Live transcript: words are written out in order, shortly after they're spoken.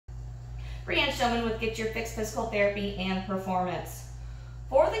Brianne Showman with Get Your Fix Physical Therapy and Performance.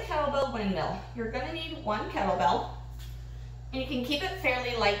 For the kettlebell windmill, you're going to need one kettlebell, and you can keep it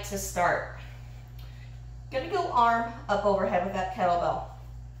fairly light to start. Going to go arm up overhead with that kettlebell.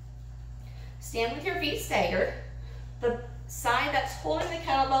 Stand with your feet staggered. The side that's holding the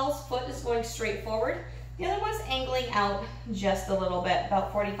kettlebell's foot is going straight forward. The other one's angling out just a little bit,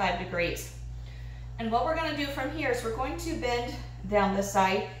 about 45 degrees. And what we're going to do from here is we're going to bend down this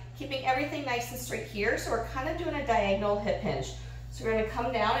side, keeping everything nice and straight here. So we're kind of doing a diagonal hip hinge. So we're going to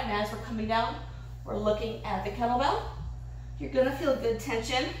come down, and as we're coming down, we're looking at the kettlebell. You're going to feel good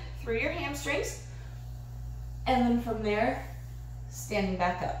tension through your hamstrings. And then from there, standing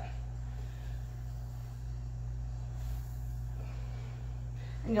back up.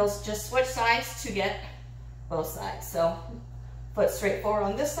 And you'll just switch sides to get both sides. So foot straight forward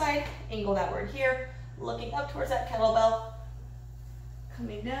on this side, angled outward here, looking up towards that kettlebell,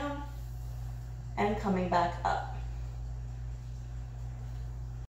 coming down and coming back up.